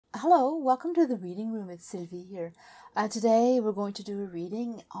Hello, welcome to the reading room. It's Sylvie here. Today we're going to do a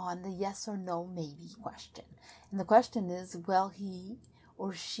reading on the yes or no maybe question. And the question is, will he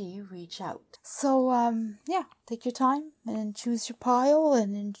or she reach out? So, yeah, take your time and choose your pile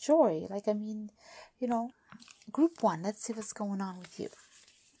and enjoy. Group one. Let's see what's going on with you.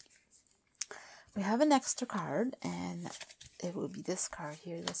 We have an extra card, and it will be this card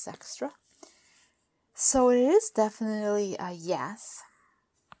here, this extra. So it is definitely a yes.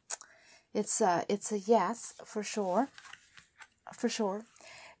 It's a yes for sure,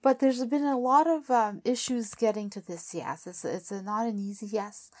 But there's been a lot of issues getting to this yes. It's not an easy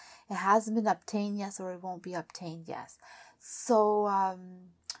yes. It hasn't been obtained yes, or it won't be obtained yes. So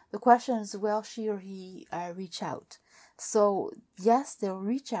the question is, will she or he reach out? So yes, they'll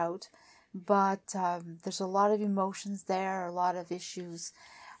reach out, but there's a lot of emotions there, a lot of issues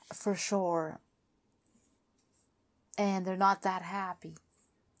for sure, and they're not that happy.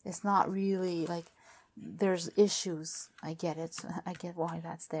 It's not really like there's issues. I get it. I get why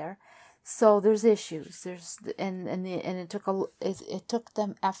that's there. So there's issues. It took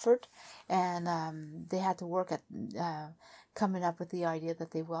them effort, and they had to work at coming up with the idea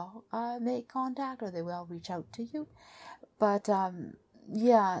that they will make contact or they will reach out to you. But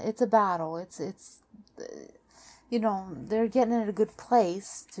yeah, it's a battle. It's they're getting in a good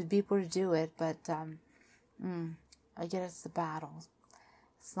place to be able to do it, but I get it's a battle.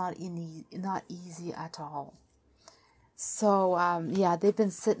 It's not easy at all. So, yeah, they've been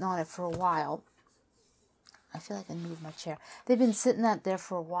sitting on it for a while. I feel like I moved my chair. They've been sitting out there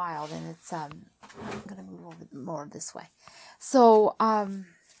for a while, and it's, I'm going to move over more this way. So,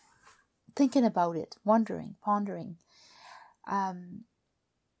 thinking about it, wondering, pondering.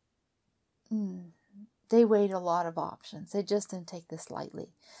 They weighed a lot of options. They just didn't take this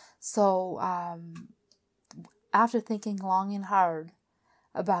lightly. So, after thinking long and hard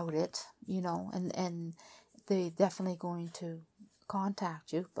about it, and they definitely going to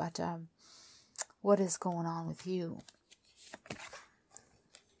contact you, but what is going on with you?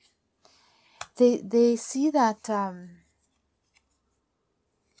 They see that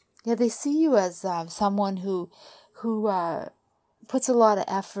they see you as someone who puts a lot of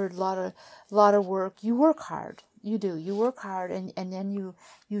effort, a lot of work. You work hard. You do. You work hard, and then you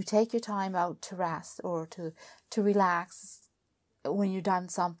take your time out to rest or to relax when you're done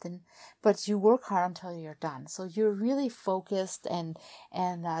something, but you work hard until you're done. So you're really focused and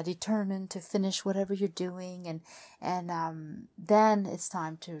determined to finish whatever you're doing, and then it's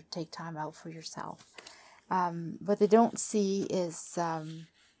time to take time out for yourself. What they don't see is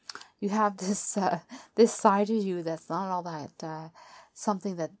you have this this side of you that's not all that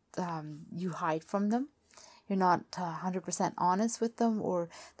something that you hide from them. You're not 100% honest with them, or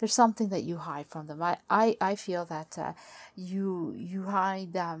there's something that you hide from them. I feel that you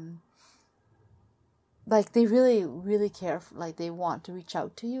hide like they really care, like they want to reach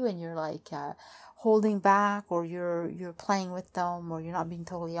out to you, and you're like holding back, or you're playing with them, or you're not being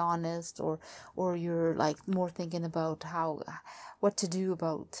totally honest, or you're like more thinking about what to do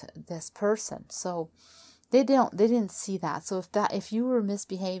about this person. So they didn't see that. So if you were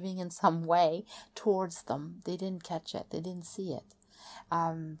misbehaving in some way towards them, they didn't catch it. They didn't see it.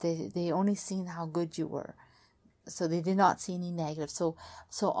 They only seen how good you were. So they did not see any negative. So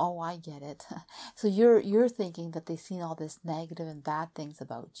oh, I get it. So you're thinking that they've seen all this negative and bad things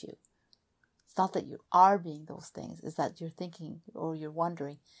about you. It's not that you are being those things. It's that you're thinking, or you're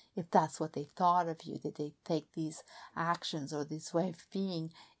wondering if that's what they thought of you. Did they take these actions or this way of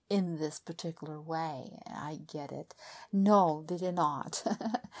being in this particular way? I get it. No, they did not.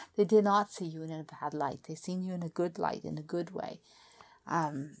 They did not see you in a bad light. They seen you in a good light, in a good way.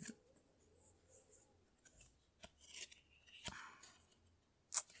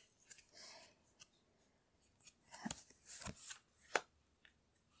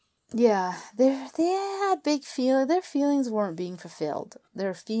 Yeah, they had big feelings. Their feelings weren't being fulfilled.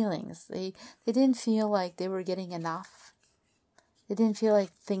 Their feelings, they didn't feel like they were getting enough. They didn't feel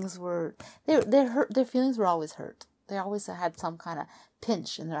like things were, they're hurt. Their feelings were always hurt. They always had some kind of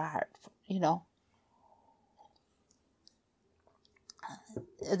pinch in their heart,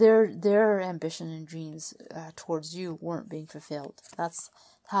 Their ambition and dreams towards you weren't being fulfilled. That's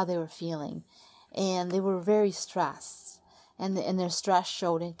how they were feeling, and they were very stressed. And their stress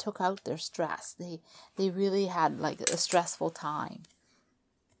showed, and took out their stress. They really had like a stressful time.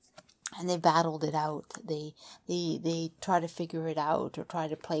 And they battled it out. They try to figure it out or try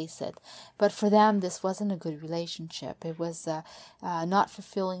to place it. But for them, this wasn't a good relationship. It was not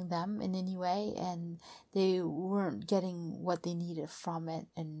fulfilling them in any way, and they weren't getting what they needed from it.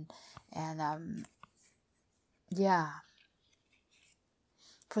 And yeah,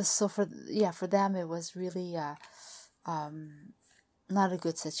 for them it was really not a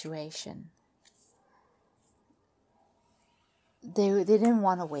good situation. They didn't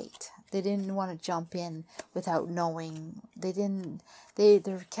want to wait. They didn't want to jump in without knowing. They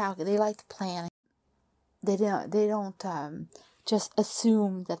like to plan. They don't just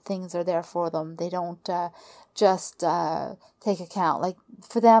assume that things are there for them. They don't just take account. Like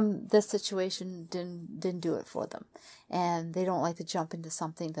for them, this situation didn't do it for them, and they don't like to jump into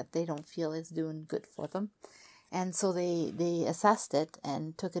something that they don't feel is doing good for them. And so they assessed it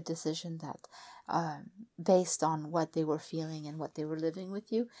and took a decision that based on what they were feeling and what they were living with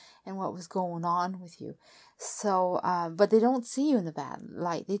you and what was going on with you. So, but they don't see you in the bad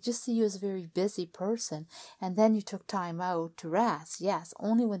light. They just see you as a very busy person. And then you took time out to rest. Yes,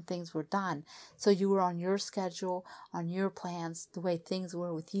 only when things were done. So you were on your schedule, on your plans, the way things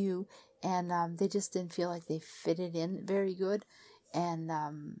were with you. And they just didn't feel like they fitted in very good. And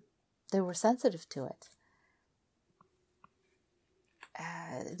they were sensitive to it.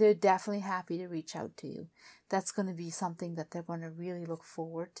 They're definitely happy to reach out to you. That's going to be something that they're going to really look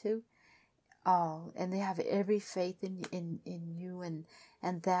forward to. And they have every faith in you and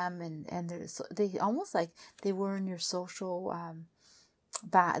them, and they almost like they were in your social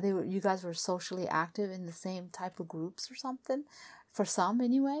you guys were socially active in the same type of groups or something. For some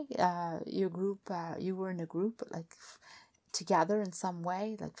anyway, your group you were in a group like together in some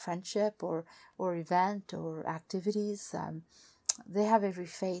way, like friendship or event or activities. They have every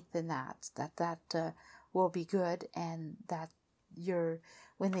faith in that will be good, and that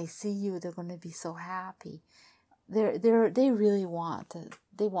when they see you, they're going to be so happy. They really want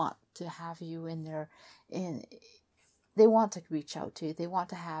to have you they want to reach out to you. They want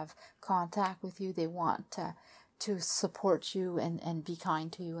to have contact with you. They want to support you and be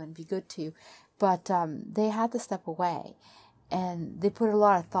kind to you and be good to you. But they had to step away, and they put a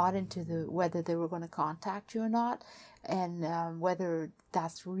lot of thought into whether they were going to contact you or not, and whether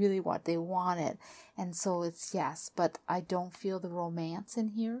that's really what they wanted. And so it's yes, but I don't feel the romance in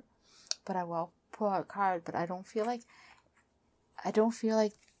here. But I will pull out a card, but I don't feel like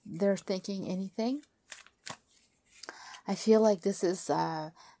they're thinking anything. I feel like this is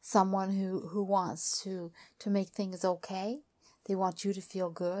someone who wants to make things okay. They want you to feel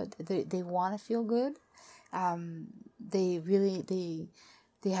good. They want to feel good.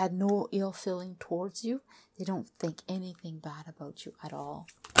 They had no ill feeling towards you. They don't think anything bad about you at all.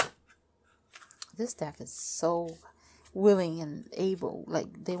 This deck is so willing and able,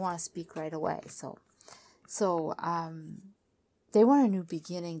 like they want to speak right away. So they want a new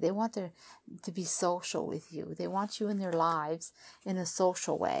beginning. They want to be social with you. They want you in their lives in a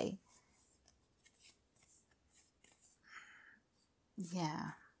social way.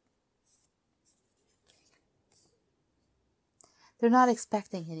 Yeah. They're not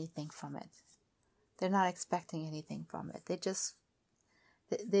expecting anything from it. They're not expecting anything from it.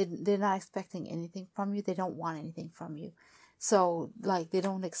 They're not expecting anything from you. They don't want anything from you. So, like, they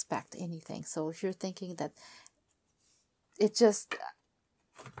don't expect anything. So if you're thinking that it just,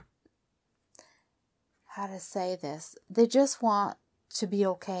 how to say this, they just want to be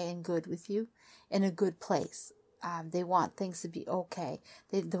okay and good with you in a good place. They want things to be okay.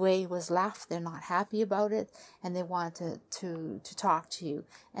 The way it was left, they're not happy about it, and they want to talk to you.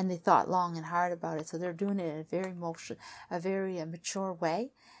 And they thought long and hard about it, so they're doing it in a very mature way,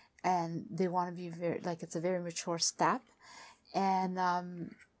 and they want to be it's a very mature step, and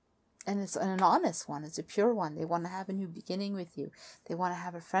it's an honest one. It's a pure one. They want to have a new beginning with you. They want to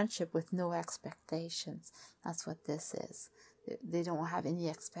have a friendship with no expectations. That's what this is. They don't have any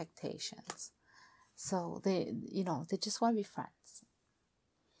expectations. So they just want to be friends.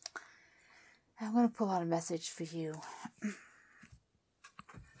 I'm going to pull out a message for you.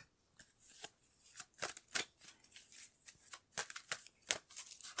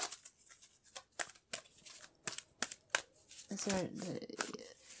 Is there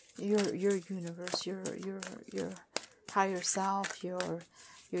your universe, your higher self, your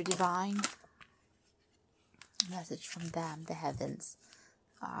divine message from them, the heavens.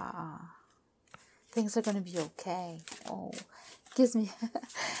 Things are going to be okay. Oh, gives me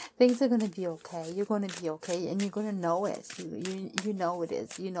things are going to be okay. You're going to be okay, and you're going to know it. You know it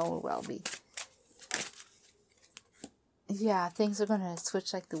is. You know it will be. Yeah, things are going to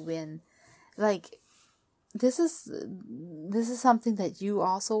switch like the wind. Like this is something that you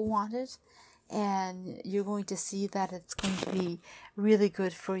also wanted, and you're going to see that it's going to be really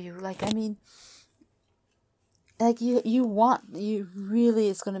good for you. Like, I mean, like you really,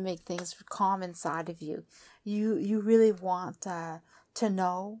 it's going to make things calm inside of you. You really want to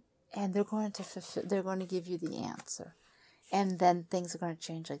know, and they're going to give you the answer. and then things are going to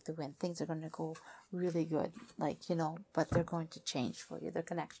change like the wind. Things are going to go really good, like, you know, but they're going to change for you. Their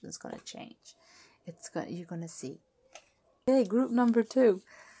connection is going to change. You're going to see. Okay, group number 2.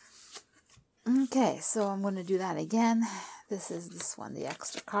 Okay, so I'm going to do that again. This is this one, the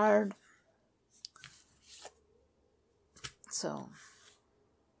extra card. So,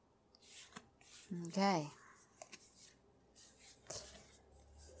 okay.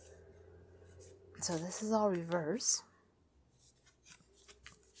 So this is all reverse.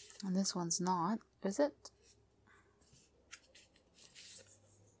 And this one's not, is it?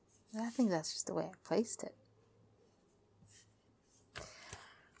 I think that's just the way I placed it.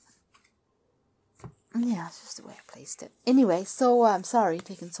 Yeah, it's just the way I placed it. Anyway, so I'm sorry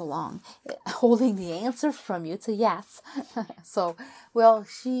taking so long. Holding the answer from you, it's a yes. So, will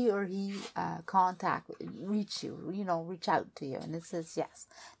she or he reach you, you know, reach out to you? And it says yes.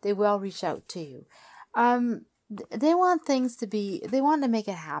 They will reach out to you. They want things to be, they want to make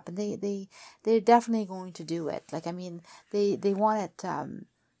it happen. They're definitely going to do it. Like, I mean, they want it,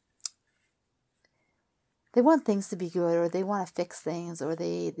 they want things to be good, or they want to fix things, or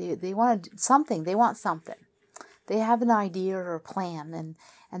they want something. They want something. They have an idea or a plan,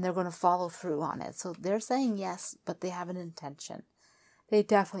 and they're going to follow through on it. So they're saying yes, but they have an intention. They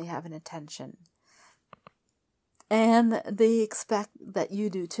definitely have an intention. And they expect that you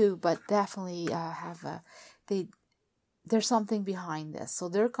do too, but definitely there's something behind this. So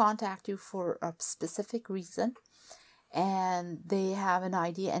they'll contact you for a specific reason, and they have an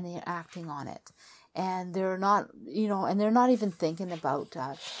idea and they're acting on it. And they're not, you know, and they're not even thinking about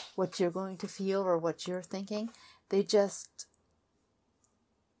what you're going to feel or what you're thinking. They're just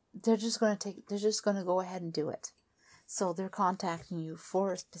going to go ahead and do it. So they're contacting you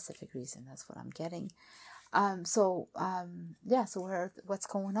for a specific reason. That's what I'm getting. So what's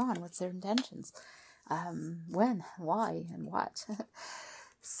going on? What's their intentions? When, why, and what?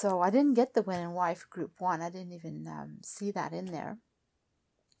 So I didn't get the when and why for group 1. I didn't even see that in there.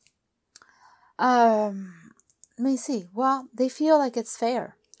 Let me see. Well, they feel like it's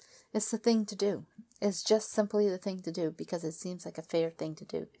fair. It's the thing to do. It's just simply the thing to do because it seems like a fair thing to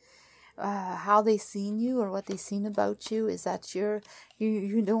do. How they seen you or what they seen about you is that you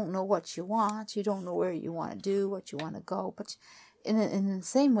don't know what you want. You don't know where you want to do, what you want to go. But in the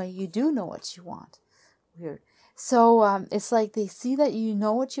same way, you do know what you want. Weird. So it's like they see that you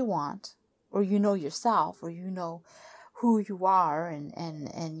know what you want, or you know yourself, or you know who you are,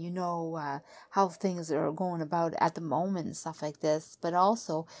 and you know how things are going about at the moment and stuff like this, but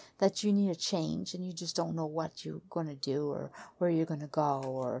also that you need a change and you just don't know what you're going to do or where you're going to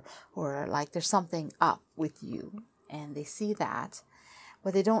go, or like there's something up with you, and they see that.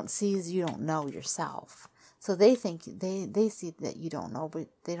 What they don't see is you don't know yourself. So they think they see that you don't know, but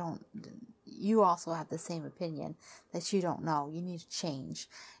they don't. You also have the same opinion that you don't know. You need to change.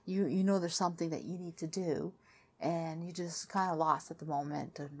 You know there's something that you need to do. And you just kind of lost at the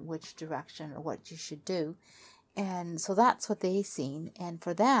moment in which direction or what you should do. And so that's what they seen. And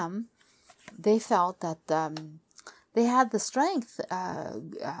for them, they felt that they had the strength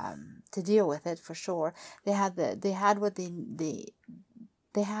to deal with it for sure. They had what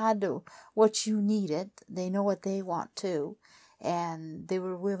you needed. They know what they want too. And they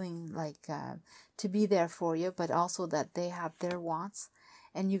were willing to be there for you, but also that they have their wants.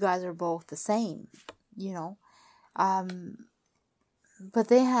 And you guys are both the same, you know. But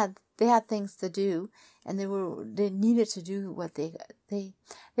they had things to do, and they needed to do what they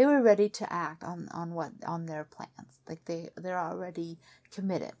were ready to act on their plans. Like they're already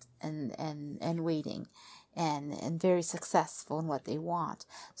committed and waiting and very successful in what they want.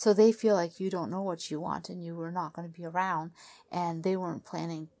 So they feel like you don't know what you want and you were not going to be around, and they weren't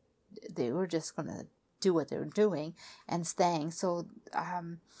planning. They were just going to do what they were doing and staying. So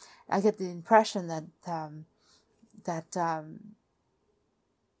I get the impression that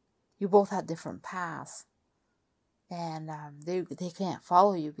you both had different paths, and they can't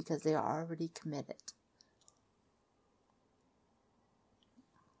follow you because they are already committed.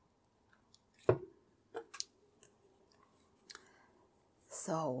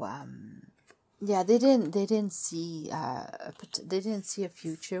 So yeah, they didn't see a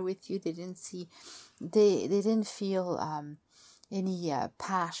future with you. They didn't feel any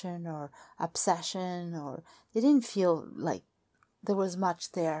passion or obsession, or they didn't feel like there was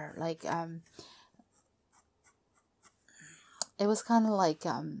much there. Like it was kind of like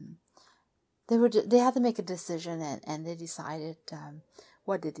they had to make a decision, and they decided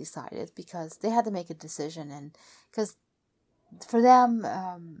what they decided because they had to make a decision, and because for them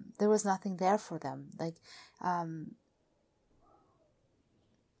there was nothing there for them. Like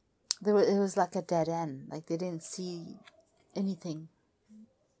it was like a dead end. Like they didn't see anything.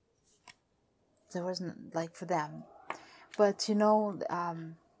 There wasn't, like, for them. But, you know,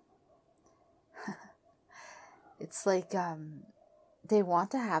 it's like, they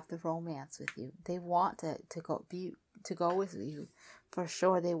want to have the romance with you. They want to go with you for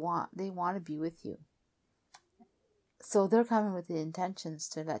sure. They want to be with you. So they're coming with the intentions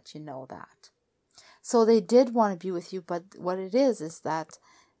to let you know that. So they did want to be with you, but what it is that,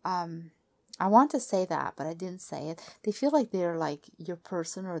 I want to say that, but I didn't say it. They feel like they're like your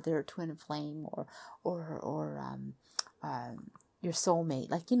person, or their twin flame, or your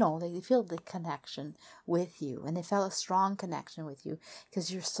soulmate. Like, you know, they feel the connection with you, and they felt a strong connection with you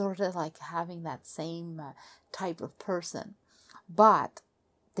because you're sort of like having that same type of person. But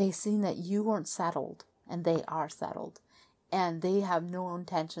they seen that you weren't settled, and they are settled. And they have no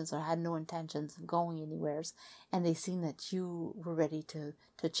intentions, or had no intentions of going anywhere. And they seen that you were ready to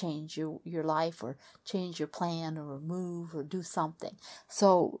change your life, or change your plan, or move, or do something.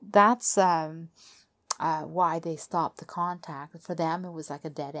 So that's why they stopped the contact. For them, it was like a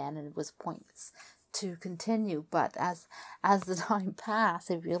dead end, and it was pointless to continue. But as the time passed,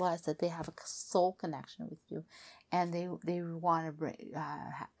 they realized that they have a soul connection with you, and they want to bring,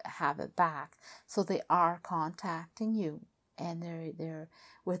 have it back. So they are contacting you. And they're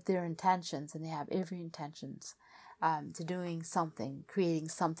with their intentions, and they have every intentions to doing something, creating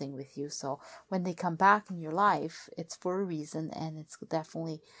something with you. So when they come back in your life, it's for a reason, and it's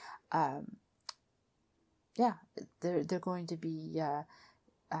definitely, they're going to be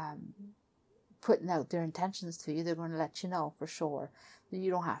putting out their intentions to you. They're going to let you know for sure.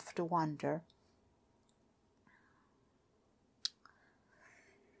 You don't have to wonder.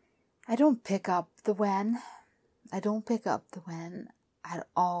 I don't pick up the when. I don't pick up the when at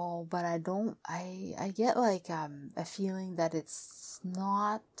all, but I get like a feeling that it's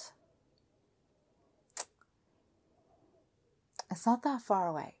not that far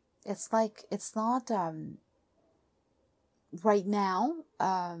away. It's like, it's not right now,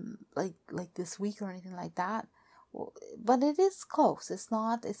 like this week or anything like that. But it is close. It's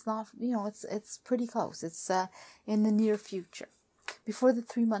not, you know, it's pretty close. It's in the near future. Before the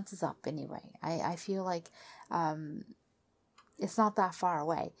 3 months is up anyway. I feel like it's not that far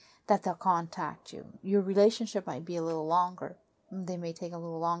away that they'll contact you. Your relationship might be a little longer. They may take a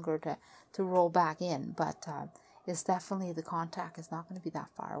little longer to roll back in, but it's definitely, the contact is not going to be that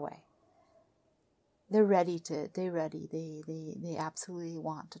far away. They're ready. They absolutely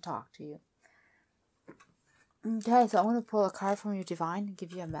want to talk to you. Okay, so I want to pull a card from your divine and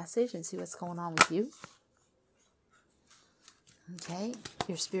give you a message and see what's going on with you. Okay,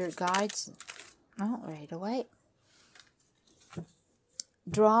 your spirit guides, right away.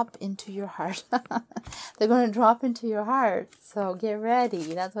 Drop into your heart. They're going to drop into your heart, so get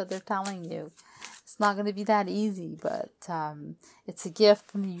ready. That's what they're telling you. It's not going to be that easy, but it's a gift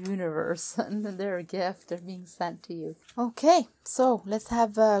from the universe, and they're a gift. They're being sent to you. Okay, so let's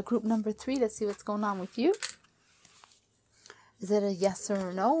have group number 3. Let's see what's going on with you. Is it a yes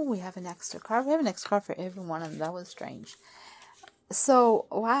or a no? We have an extra card. We have an extra card for every one of them. That was strange. So,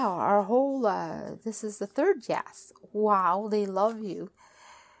 wow, our whole, this is the third yes. Wow, they love you.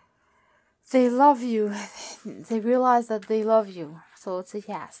 They love you. They realize that they love you. So it's a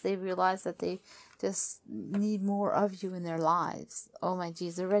yes. They realize that they just need more of you in their lives. Oh my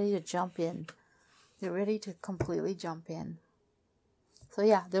geez, they're ready to jump in. They're ready to completely jump in. So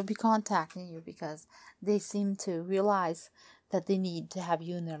yeah, they'll be contacting you because they seem to realize that they need to have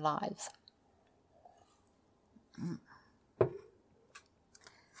you in their lives.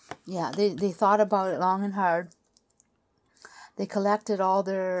 Yeah, they thought about it long and hard. They collected all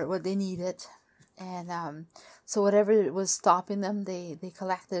what they needed, and so whatever was stopping them, they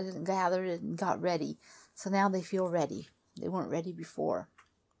collected it and gathered it and got ready. So now they feel ready. They weren't ready before.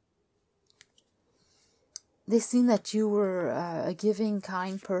 They seen that you were a giving,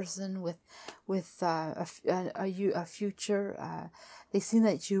 kind person with a future. They seen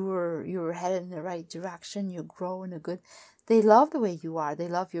that you were headed in the right direction. You grow in a good. They love the way you are. They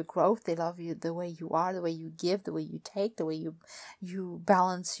love your growth. They love you the way you are, the way you give, the way you take, the way you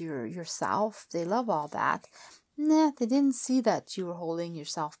balance yourself. They love all that. Nah, they didn't see that you were holding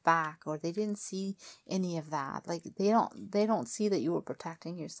yourself back, or they didn't see any of that. Like they don't see that you were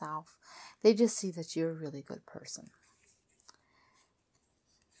protecting yourself. They just see that you're a really good person.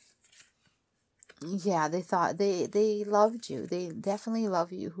 Yeah, they thought they loved you. They definitely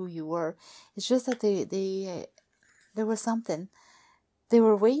love you who you were. It's just that there was something. They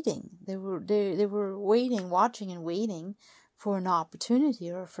were waiting. They were waiting, watching and waiting for an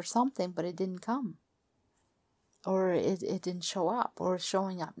opportunity or for something, but it didn't come. Or it didn't show up, or it's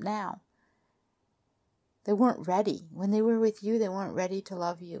showing up now. They weren't ready. When they were with you, they weren't ready to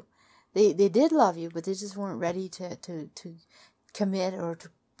love you. They did love you, but they just weren't ready to commit, or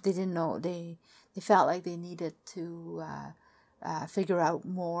they didn't know. They felt like they needed to figure out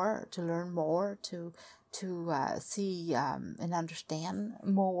more, to learn more, to see and understand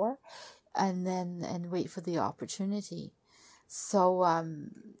more, and wait for the opportunity. So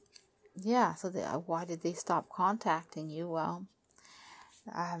yeah. So why did they stop contacting you? Well,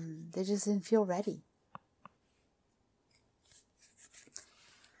 they just didn't feel ready.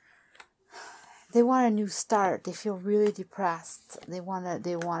 They want a new start. They feel really depressed. They want to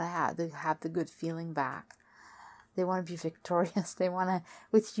have the good feeling back. They want to be victorious.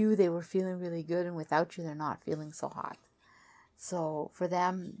 With you, they were feeling really good, and without you, they're not feeling so hot. So for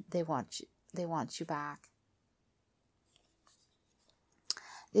them, they want you back.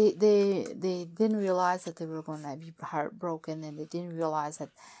 They didn't realize that they were going to be heartbroken, and they didn't realize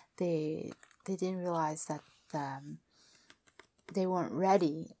that they weren't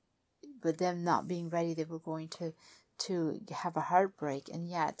ready. But them not being ready, they were going to have a heartbreak, and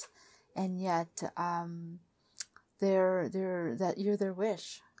yet you're their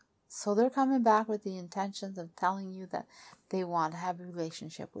wish. So they're coming back with the intentions of telling you that they want to have a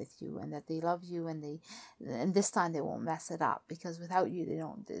relationship with you, and that they love you, and this time they won't mess it up, because without you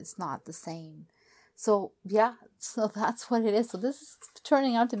it's not the same. So yeah, so that's what it is. So this is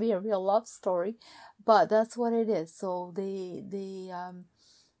turning out to be a real love story, but that's what it is. So they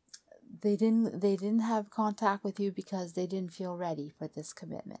didn't have contact with you because they didn't feel ready for this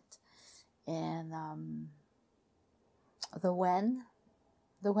commitment. And the when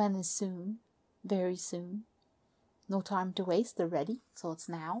is soon, very soon. No time to waste. They're ready, so it's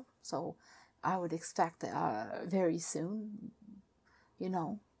now. So I would expect very soon,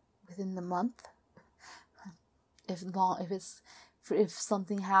 within the month. If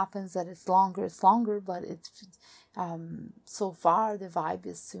something happens that it's longer, but it's so far the vibe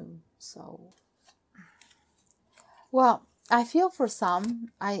is soon. So, well, I feel for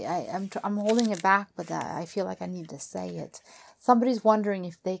some, I'm holding it back, but I feel like I need to say it. Somebody's wondering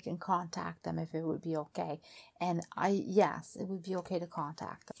if they can contact them, if it would be okay. And yes, it would be okay to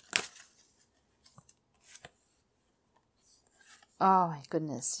contact them. Oh my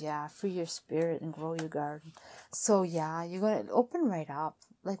goodness, yeah. Free your spirit and grow your garden. So yeah, you're going to open right up.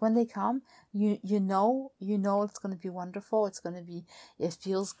 Like when they come, you know it's going to be wonderful. It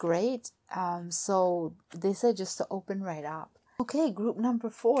feels great. So they said just to open right up. Okay, group number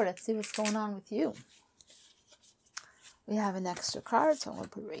 4. Let's see what's going on with you. We have an extra card, so I'm going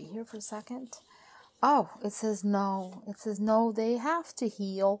to put it right here for a second. Oh, it says no. It says no, they have to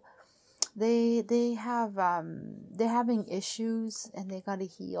heal. They're having issues, and they got to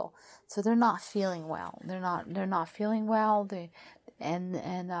heal. So they're not feeling well. They're not feeling well. They need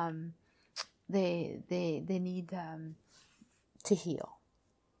to heal.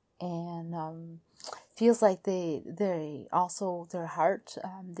 And feels like they also, their heart,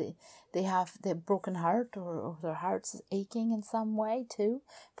 they have their broken heart, or their heart's aching in some way too.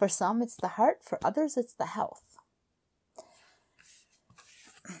 For some it's the heart, for others it's the health.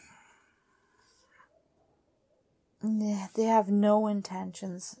 Yeah, they have no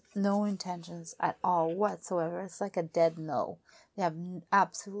intentions at all whatsoever. It's like a dead no. They have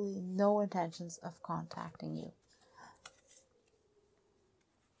absolutely no intentions of contacting you.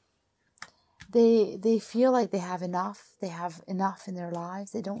 They feel like they have enough. They have enough in their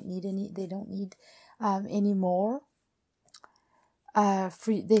lives. They don't need any more.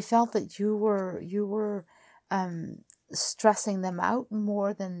 They felt that you were stressing them out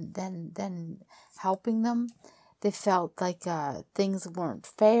more than helping them. They felt like things weren't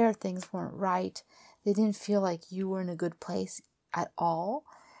fair, things weren't right. They didn't feel like you were in a good place at all.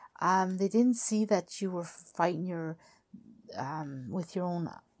 They didn't see that you were fighting with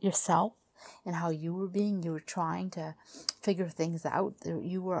yourself, and how you were trying to figure things out.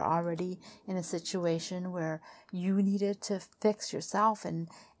 You were already in a situation where you needed to fix yourself, and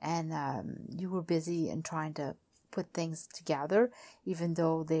you were busy and trying to put things together, even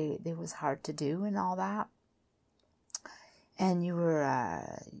though they was hard to do and all that. And you were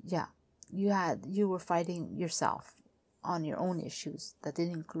you were fighting yourself on your own issues that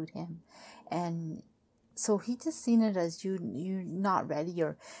didn't include him. And so he just seen it as you not ready,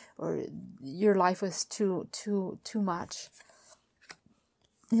 or your life was too much.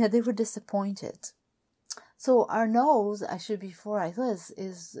 Yeah, they were disappointed. So our no's, before I list,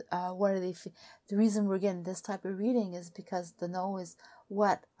 is what are they? The reason we're getting this type of reading is because the no is,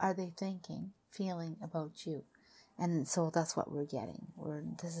 what are they thinking, feeling about you? And so that's what we're getting.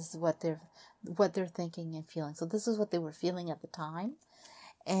 This is what they're thinking and feeling. So this is what they were feeling at the time.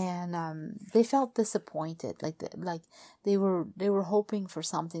 and they felt disappointed, like they were hoping for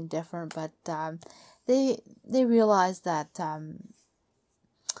something different, but they realized that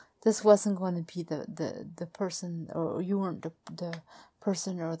this wasn't going to be the person, or you weren't the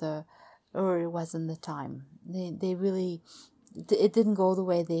person, or it wasn't the time. They really, it didn't go the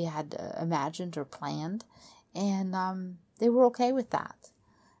way they had imagined or planned, and they were okay with that.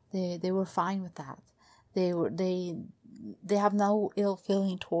 They were fine with that. They have no ill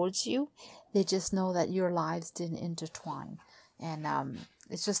feeling towards you. They just know that your lives didn't intertwine, and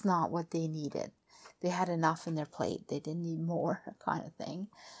it's just not what they needed. They had enough in their plate. They didn't need more, kind of thing.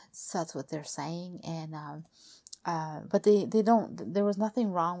 So that's what they're saying. And but they don't. There was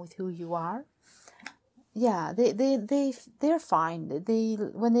nothing wrong with who you are. Yeah, they're fine.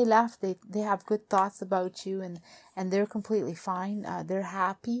 When they left, they have good thoughts about you, and they're completely fine. They're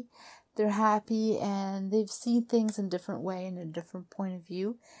happy. They're happy, and they've seen things in a different way, in a different point of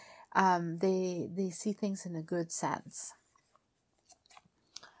view. They see things in a good sense.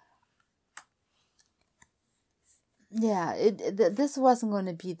 Yeah, this wasn't going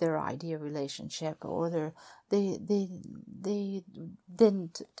to be their ideal relationship, or they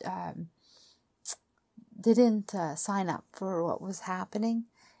didn't sign up for what was happening,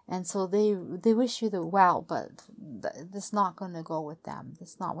 and so they wish you the well, but that's not going to go with them.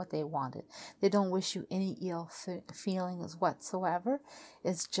 That's not what they wanted. They don't wish you any ill feelings whatsoever.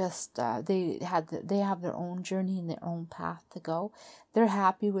 It's just they have their own journey and their own path to go. They're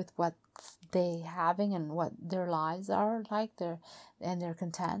happy with what they having and what their lives are like. They're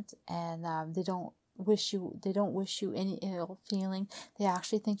content, and they don't wish you any ill feeling. They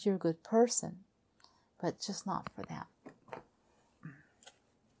actually think you're a good person, but just not for them.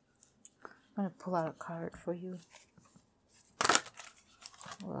 I'm going to pull out a card for you.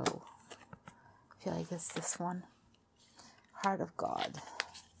 Whoa. I feel like it's this one. Heart of God.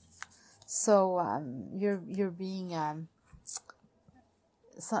 So you're being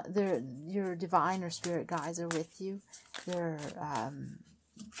your divine or spirit guides are with you. They're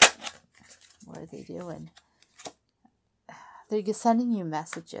what are they doing? They're sending you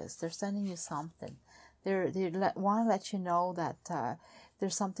messages. They're sending you something. They want to let you know that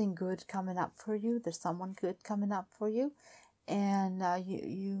there's something good coming up for you. There's someone good coming up for you, and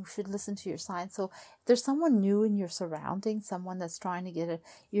you should listen to your signs. So if there's someone new in your surroundings, someone that's trying to get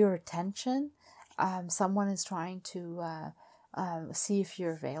your attention, someone is trying to see if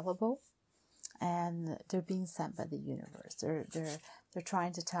you're available, and they're being sent by the universe. They're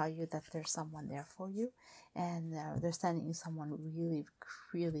trying to tell you that there's someone there for you, and they're sending you someone really,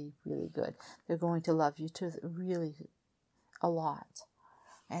 really, really good. They're going to love you too, really a lot,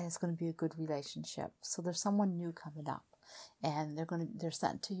 and it's going to be a good relationship. So there's someone new coming up, and they're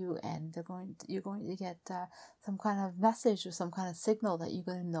sent to you, and you're going to get some kind of message or some kind of signal that you're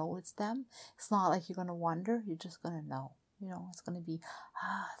going to know it's them. It's not like you're going to wonder. You're just going to know. You know, it's going to be,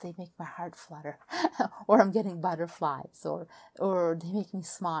 they make my heart flutter, or I'm getting butterflies, or they make me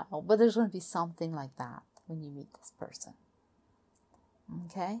smile. But there's going to be something like that when you meet this person.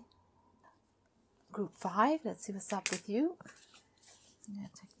 Okay? Group 5, let's see what's up with you. I'm going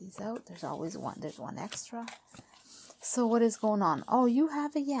to take these out. There's always one. There's one extra. So what is going on? Oh, you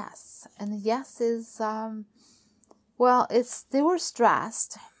have a yes. And the yes is, they were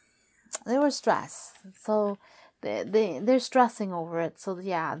stressed. They were stressed. So they're stressing over it. So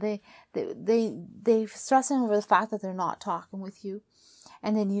yeah, they're stressing over the fact that they're not talking with you,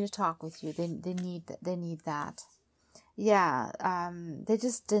 and they need to talk with you. They need that. Yeah. It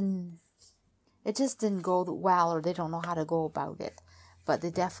just didn't go well, or they don't know how to go about it, but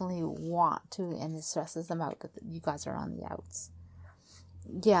they definitely want to, and it stresses them out that you guys are on the outs.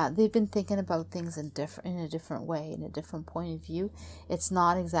 Yeah, they've been thinking about things in a different way, in a different point of view. It's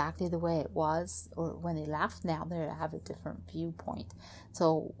not exactly the way it was or when they left. Now they have a different viewpoint.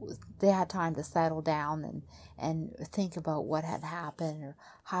 So they had time to settle down and think about what had happened, or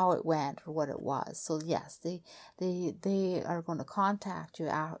how it went, or what it was. So yes, they are going to contact you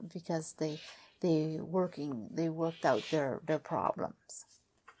out because they worked out their problems,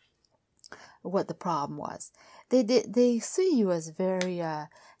 what the problem was. They see you as a very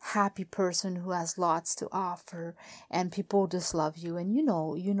happy person who has lots to offer, and people just love you. And you're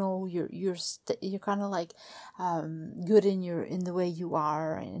kind of like good in the way you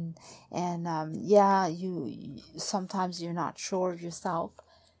are, and yeah, you sometimes you're not sure of yourself.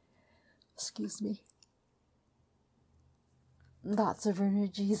 Excuse me. Lots of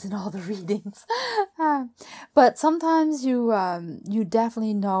energies in all the readings, but sometimes you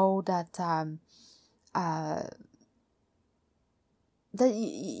definitely know that that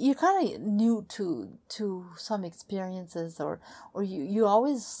you're kind of new to some experiences, or you're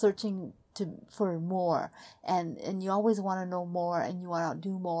always searching for more, and you always want to know more, and you want to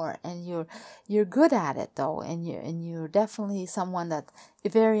do more, and you're good at it though, and you're definitely someone that's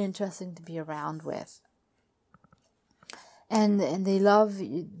very interesting to be around with, and they love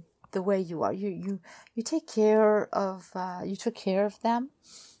you the way you are. You take care of you took care of them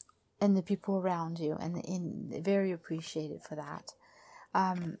and the people around you, and very appreciated for that.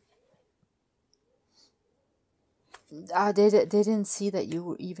 They didn't see that you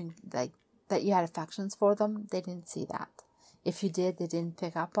were even like that you had affections for them. They didn't see that. If you did, they didn't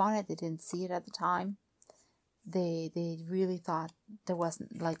pick up on it. They didn't see it at the time. They really thought there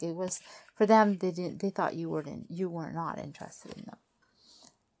wasn't, like, it was for them. They thought you were not interested in them.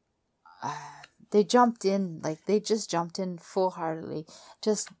 They jumped in, like they just jumped in full-heartedly,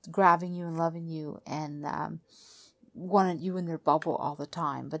 just grabbing you and loving you, and wanted you in their bubble all the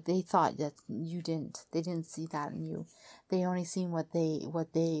time. But they thought that you didn't. They didn't see that in you. They only seen what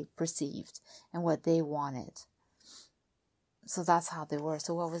they perceived and what they wanted. So that's how they were.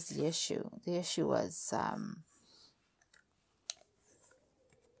 So what was the issue? The issue was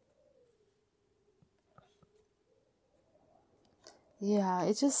yeah,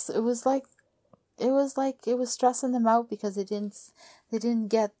 it was stressing them out because they didn't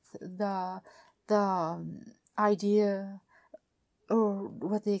get the idea or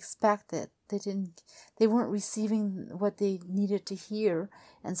what they expected. They weren't receiving what they needed to hear,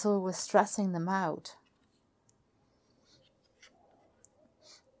 and so it was stressing them out.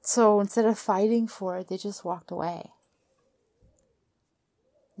 So instead of fighting for it, they just walked away.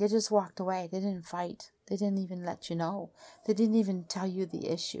 They just walked away. They didn't fight. They didn't even let you know. They didn't even tell you the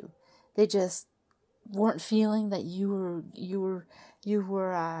issue. They just weren't feeling that you were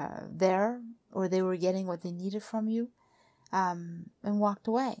there, or they were getting what they needed from you, and walked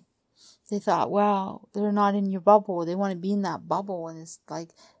away. They thought, well, they're not in your bubble. They want to be in that bubble, and it's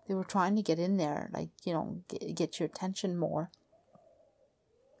like they were trying to get in there, like, get your attention more.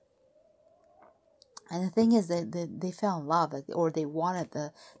 And the thing is that they fell in love, or they wanted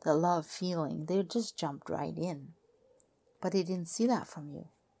the love feeling. They just jumped right in. But they didn't see that from you.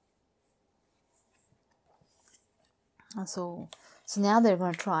 And so now they're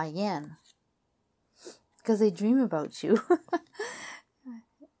going to try again. Because they dream about you.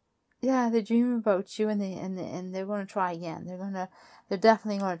 Yeah, they dream about you, and they're going to try again. They're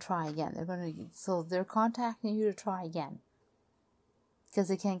definitely going to try again. So they're contacting you to try again. Because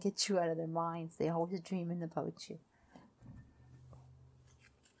they can't get you out of their minds. They're always dreaming about you.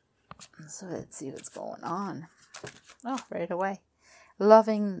 So let's see what's going on. Oh, right away.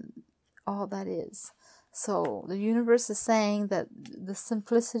 Loving all that is. So the universe is saying that the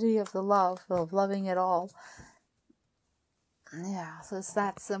simplicity of the love, of loving it all. Yeah, so it's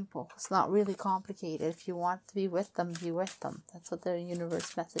that simple. It's not really complicated. If you want to be with them, be with them. That's what the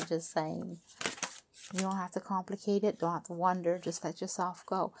universe message is saying. You don't have to complicate it. Don't have to wonder. Just let yourself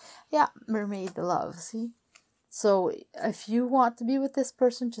go. Yeah, mermaid the love. See? So if you want to be with this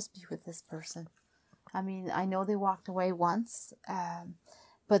person, just be with this person. I mean, I know they walked away once.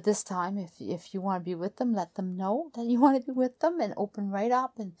 But this time, if you want to be with them, let them know that you want to be with them, and open right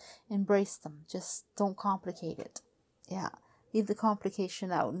up and embrace them. Just don't complicate it. Yeah. Leave the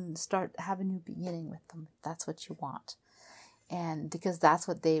complication out and have a new beginning with them. If that's what you want. And because that's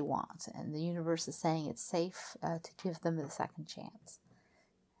what they want. And the universe is saying it's safe to give them a second chance.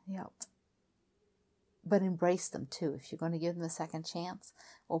 Yep. But embrace them too. If you're going to give them a second chance,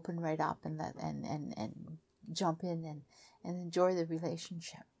 open right up and jump in and enjoy the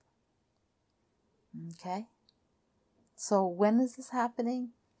relationship. Okay? So when is this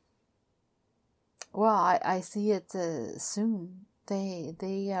happening? Well, I see it soon. They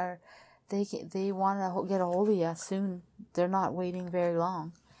want to get a hold of you soon. They're not waiting very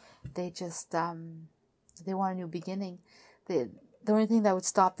long. They just they want a new beginning. The only thing that would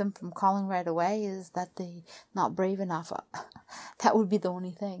stop them from calling right away is that they're not brave enough. That would be the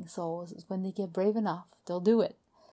only thing. So when they get brave enough, they'll do it.